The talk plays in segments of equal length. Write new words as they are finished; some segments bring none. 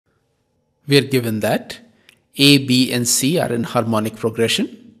We are given that A, B and C are in harmonic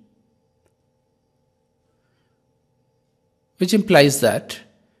progression, which implies that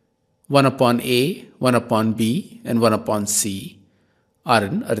 1 upon A, 1 upon B and 1 upon C are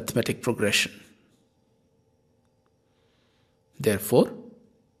in arithmetic progression. Therefore,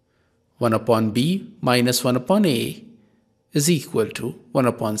 1 upon B minus 1 upon A is equal to 1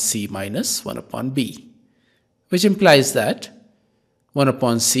 upon C minus 1 upon B, which implies that 1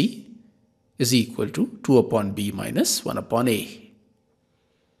 upon C is equal to 2 upon B minus 1 upon A.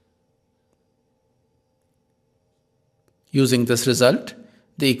 Using this result,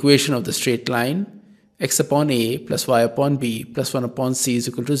 the equation of the straight line x upon A plus y upon B plus 1 upon C is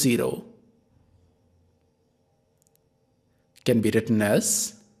equal to 0 can be written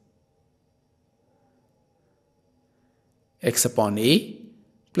as x upon A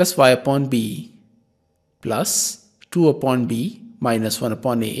plus y upon B plus 2 upon B minus 1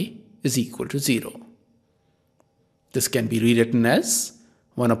 upon A is equal to 0. This can be rewritten as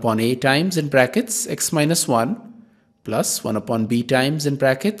 1 upon A times in brackets x minus 1 plus 1 upon B times in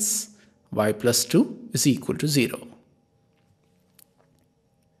brackets y plus 2 is equal to 0.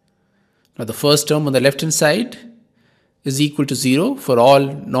 Now the first term on the left hand side is equal to 0 for all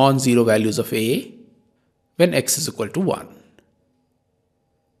non-zero values of A when x is equal to 1.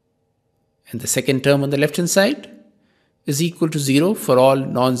 And the second term on the left hand side is equal to 0 for all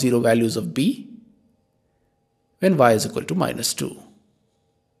non-zero values of B when y is equal to minus 2.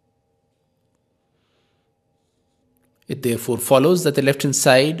 It therefore follows that the left hand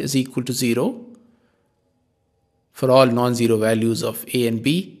side is equal to 0 for all non-zero values of A and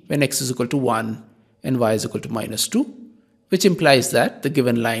B when x is equal to 1 and y is equal to minus 2, which implies that the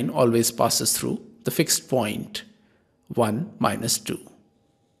given line always passes through the fixed point 1 minus 2,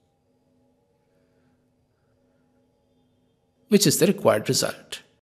 which is the required result.